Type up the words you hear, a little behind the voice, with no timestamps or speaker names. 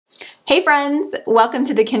Hey friends, welcome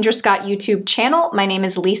to the Kendra Scott YouTube channel. My name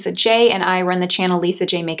is Lisa J and I run the channel Lisa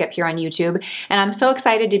J Makeup here on YouTube. And I'm so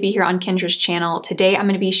excited to be here on Kendra's channel. Today I'm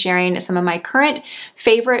going to be sharing some of my current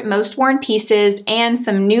favorite most worn pieces and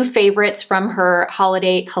some new favorites from her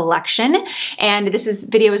holiday collection. And this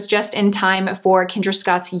video is just in time for Kendra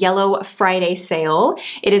Scott's Yellow Friday sale.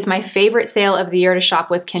 It is my favorite sale of the year to shop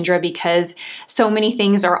with Kendra because so many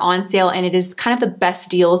things are on sale and it is kind of the best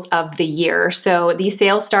deals of the year. So the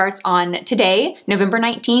sale starts on today, November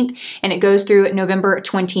 19th, and it goes through November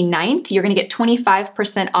 29th. You're going to get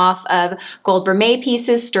 25% off of gold vermeil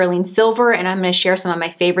pieces, sterling silver, and I'm going to share some of my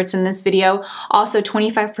favorites in this video. Also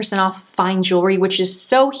 25% off fine jewelry, which is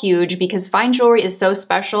so huge because fine jewelry is so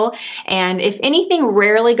special. And if anything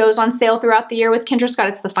rarely goes on sale throughout the year with Kendra Scott,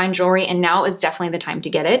 it's the fine jewelry, and now is definitely the time to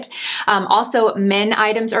get it. Also, men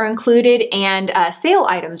items are included and sale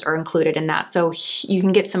items are included in that. So you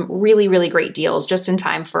can get some really, really great deals just in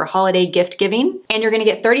time for holiday gift giving. And you're gonna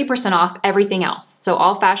get 30% off everything else. So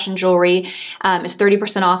all fashion jewelry is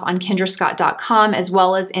 30% off on kendrascott.com as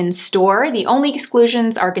well as in store. The only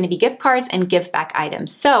exclusions are gonna be gift cards and give back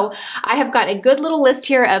items. So I have got a good little list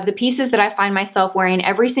here of the pieces that I find myself wearing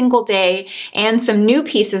every single day and some new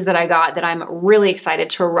pieces that I got that I'm really excited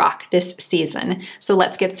to rock this season. So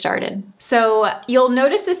let's get started. So you'll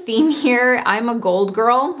notice a theme here. I'm a gold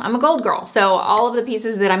girl. I'm a gold girl. So all of the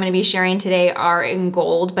pieces that I'm gonna be sharing today are in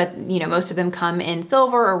gold, but you know, most of them come in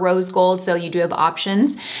silver or rose gold, so you do have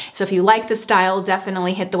options. So if you like the style,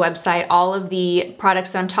 definitely hit the website. All of the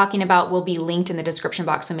products that I'm talking about will be linked in the description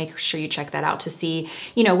box, so make sure you check that out to see,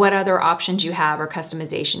 you know, what other options you have or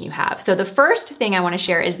customization you have. So the first thing I want to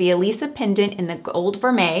share is the Elisa pendant in the gold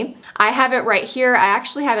vermeil. I have it right here. I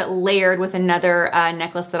actually have it layered with another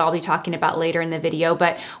necklace that I'll be talking about later in the video,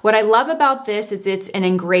 but what I love about this is it's an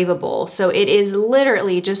engravable. So it is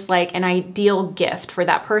literally just like an ideal gift for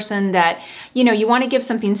that person that, you know, you want to give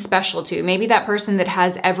something special to. Maybe that person that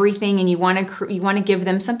has everything and you want to give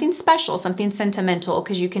them something special, something sentimental,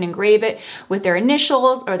 because you can engrave it with their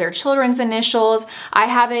initials or their children's initials. I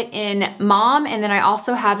have it in mom, and then I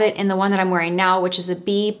also have it in the one that I'm wearing now, which is a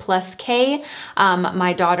B plus K.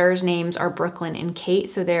 My daughter's names are Brooklyn and Kate,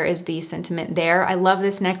 so there is the sentiment there. I love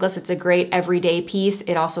this necklace. It's a great everyday piece.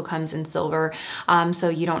 It also comes in silver, so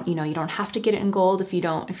you don't have to get it in gold if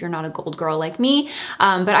you're not a gold girl like me.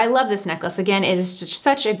 But I love this necklace. Again, it is just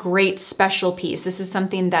such a great special piece. This is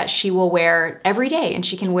something that she will wear every day, and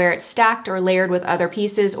she can wear it stacked or layered with other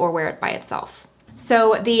pieces or wear it by itself.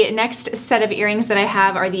 So the next set of earrings that I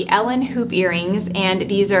have are the Ellen hoop earrings, and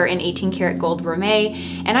these are in 18 karat gold vermeil.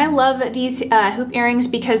 And I love these hoop earrings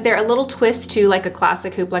because they're a little twist to like a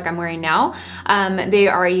classic hoop like I'm wearing now. They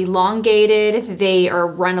are elongated, they are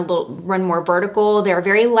run more vertical, they're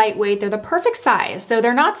very lightweight, they're the perfect size. So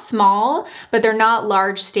they're not small, but they're not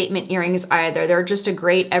large statement earrings either. They're just a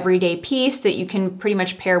great everyday piece that you can pretty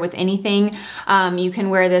much pair with anything. You can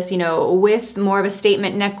wear this, you know, with more of a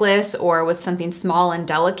statement necklace or with something small and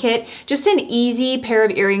delicate. Just an easy pair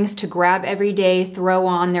of earrings to grab every day, throw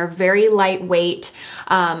on. They're very lightweight.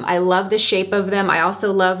 I love the shape of them. I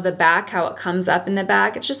also love the back, how it comes up in the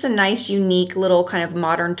back. It's just a nice, unique little kind of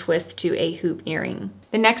modern twist to a hoop earring.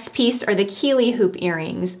 The next piece are the Keeley hoop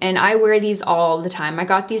earrings, and I wear these all the time. I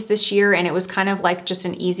got these this year, and it was kind of like just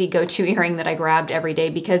an easy go-to earring that I grabbed every day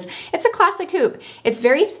because it's a classic hoop. It's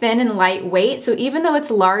very thin and lightweight, so even though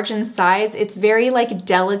it's large in size, it's very like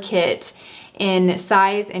delicate in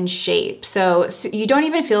size and shape. So you don't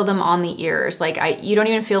even feel them on the ears. Like you don't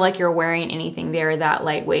even feel like you're wearing anything. They're that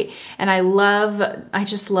lightweight. And I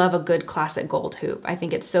just love a good classic gold hoop. I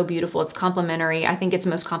think it's so beautiful. It's complementary. I think it's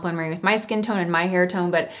most complementary with my skin tone and my hair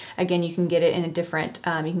tone, but again, you can get it in a different,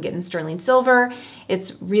 you can get it in sterling silver.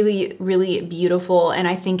 It's really, really beautiful. And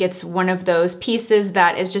I think it's one of those pieces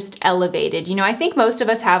that is just elevated. You know, I think most of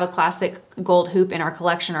us have a classic gold hoop in our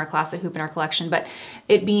collection or a classic hoop in our collection, but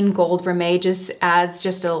it being gold vermeil just adds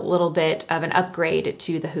just a little bit of an upgrade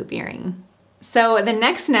to the hoop earring. So the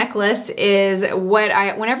next necklace is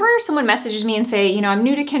whenever someone messages me and say, you know, I'm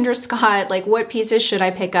new to Kendra Scott, like what pieces should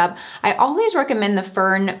I pick up? I always recommend the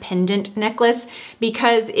fern pendant necklace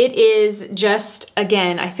because it is just,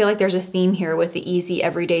 again, I feel like there's a theme here with the easy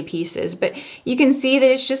everyday pieces, but you can see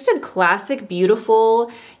that it's just a classic,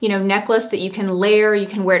 beautiful, you know, necklace that you can layer, you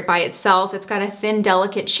can wear it by itself. It's got a thin,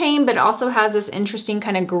 delicate chain, but it also has this interesting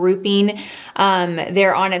kind of grouping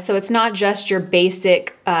there on it. So it's not just your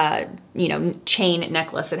basic you know, chain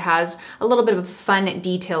necklace. It has a little bit of a fun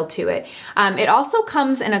detail to it. It also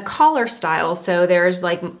comes in a collar style. So there's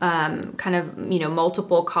like kind of, you know,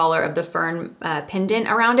 multiple collar of the fern pendant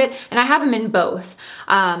around it. And I have them in both.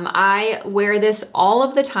 I wear this all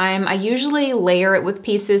of the time. I usually layer it with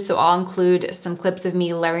pieces. So I'll include some clips of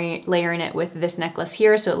me layering it with this necklace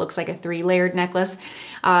here. So it looks like a 3-layered necklace.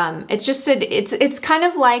 It's just, it's kind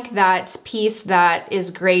of like that piece that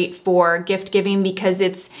is great for gift giving because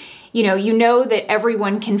it's, you know that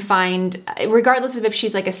everyone can find, regardless of if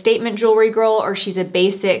she's like a statement jewelry girl or she's a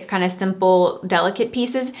basic kind of simple, delicate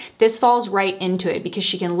pieces, this falls right into it because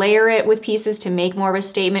she can layer it with pieces to make more of a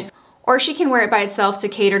statement, or she can wear it by itself to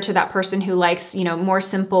cater to that person who likes, you know, more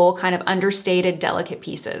simple, kind of understated, delicate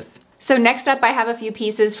pieces. So next up, I have a few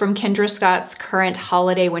pieces from Kendra Scott's current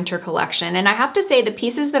holiday winter collection. And I have to say the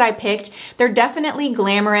pieces that I picked, they're definitely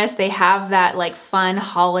glamorous. They have that like fun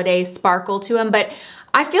holiday sparkle to them, but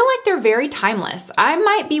I feel like they're very timeless. I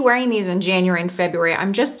might be wearing these in January and February,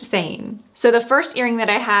 I'm just saying. So the first earring that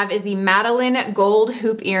I have is the Madeline gold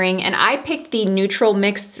hoop earring, and I picked the neutral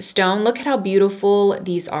mixed stone. Look at how beautiful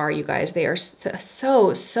these are, you guys. They are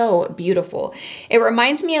so beautiful. It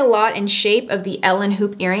reminds me a lot in shape of the Ellen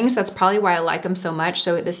hoop earrings. That's probably why I like them so much.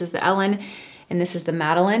 So this is the Ellen, and this is the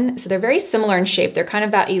Madeline. So they're very similar in shape. They're kind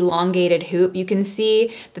of that elongated hoop. You can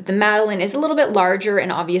see that the Madeline is a little bit larger, and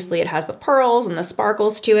obviously it has the pearls and the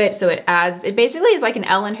sparkles to it. So it basically is like an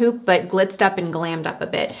Ellen hoop, but glitzed up and glammed up a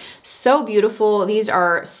bit. So beautiful. These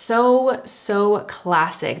are so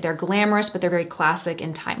classic. They're glamorous, but they're very classic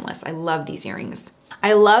and timeless. I love these earrings.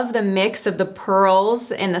 I love the mix of the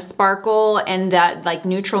pearls and the sparkle and that like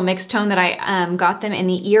neutral mixed tone that I got them in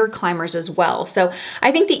the ear climbers as well. So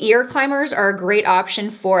I think the ear climbers are a great option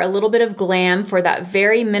for a little bit of glam, for that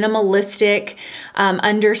very minimalistic,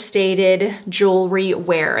 understated jewelry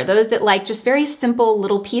wear. Those that like just very simple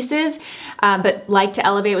little pieces, but like to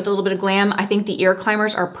elevate with a little bit of glam, I think the ear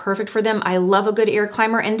climbers are perfect for them. I love a good ear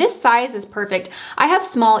climber, and this size is perfect. I have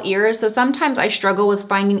small ears, so sometimes I struggle with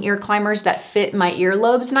finding ear climbers that fit my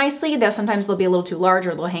earlobes nicely. Sometimes they'll be a little too large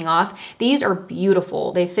or they'll hang off. These are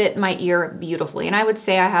beautiful. They fit my ear beautifully, and I would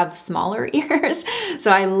say I have smaller ears,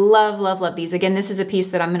 so I love these. Again, this is a piece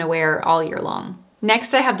that I'm gonna wear all year long.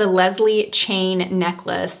 Next, I have the Leslie chain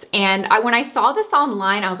necklace. And when I saw this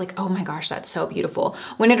online, I was like, oh my gosh, that's so beautiful.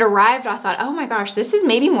 When it arrived, I thought, oh my gosh, this is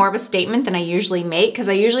maybe more of a statement than I usually make, because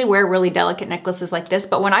I usually wear really delicate necklaces like this.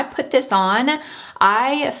 But when I put this on,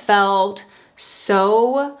 I felt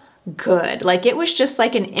so good. Like it was just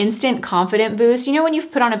like an instant confident boost. You know, when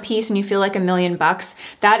you've put on a piece and you feel like $1,000,000,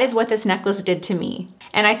 that is what this necklace did to me.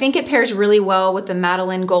 And I think it pairs really well with the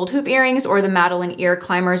Madeline gold hoop earrings or the Madeline ear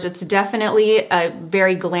climbers. It's definitely a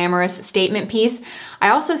very glamorous statement piece. I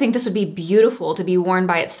also think this would be beautiful to be worn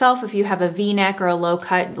by itself if you have a V-neck or a low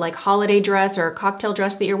cut like holiday dress or a cocktail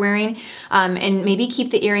dress that you're wearing. And maybe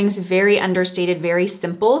keep the earrings very understated, very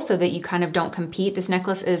simple, so that you kind of don't compete. This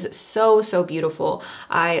necklace is so beautiful.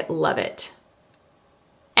 I love it.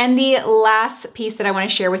 And the last piece that I want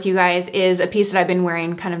to share with you guys is a piece that I've been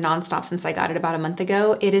wearing kind of nonstop since I got it about a month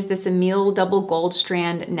ago. It is this Emile double gold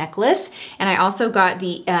strand necklace. And I also got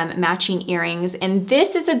the matching earrings. And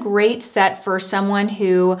this is a great set for someone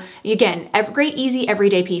who, again, great easy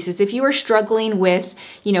everyday pieces. If you are struggling with,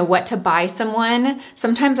 you know, what to buy someone,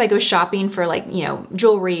 sometimes I go shopping for like, you know,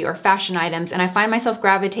 jewelry or fashion items, and I find myself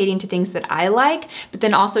gravitating to things that I like, but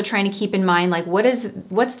then also trying to keep in mind, like,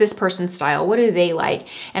 what's this person's style? What do they like?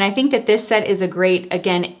 And I think that this set is a great,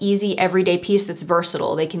 again, easy everyday piece that's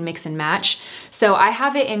versatile. They can mix and match. So I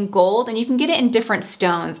have it in gold, and you can get it in different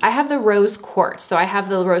stones. I have the rose quartz. So I have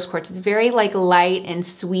the rose quartz. It's very like light and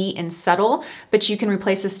sweet and subtle, but you can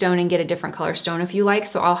replace a stone and get a different color stone if you like.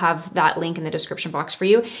 So I'll have that link in the description box for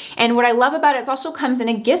you. And what I love about it, it also comes in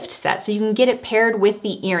a gift set. So you can get it paired with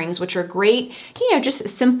the earrings, which are great, you know, just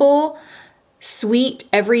simple, sweet,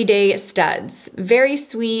 everyday studs. Very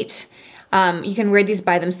sweet. You can wear these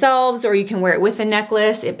by themselves, or you can wear it with a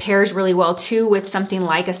necklace. It pairs really well too with something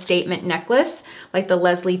like a statement necklace, like the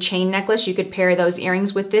Leslie chain necklace. You could pair those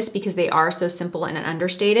earrings with this because they are so simple and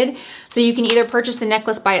understated. So you can either purchase the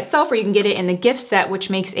necklace by itself, or you can get it in the gift set, which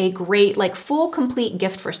makes a great, like, full complete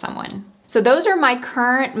gift for someone. So those are my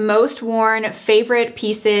current most worn favorite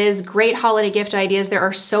pieces, great holiday gift ideas. There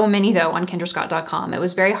are so many though on KendraScott.com. It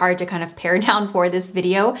was very hard to kind of pare down for this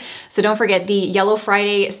video. So don't forget, the Yellow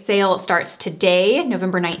Friday sale starts today,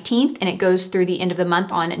 November 19th, and it goes through the end of the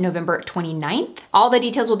month on November 29th. All the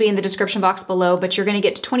details will be in the description box below, but you're gonna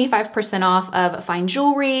get 25% off of fine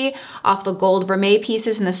jewelry, off the gold vermeil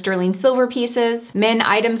pieces and the sterling silver pieces. Men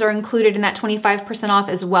items are included in that 25% off,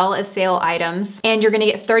 as well as sale items. And you're gonna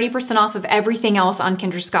get 30% off of of everything else on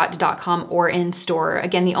kendrascott.com or in store.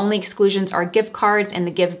 Again, the only exclusions are gift cards and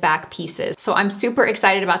the give back pieces. So I'm super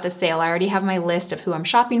excited about this sale. I already have my list of who I'm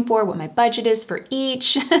shopping for, what my budget is for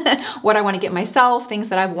each, what I want to get myself, things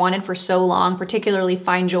that I've wanted for so long, particularly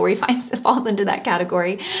fine jewelry falls into that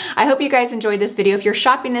category. I hope you guys enjoyed this video. If you're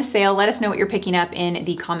shopping this sale, let us know what you're picking up in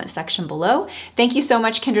the comment section below. Thank you so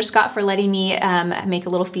much, Kendra Scott, for letting me make a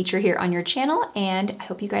little feature here on your channel, and I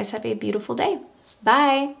hope you guys have a beautiful day.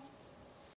 Bye.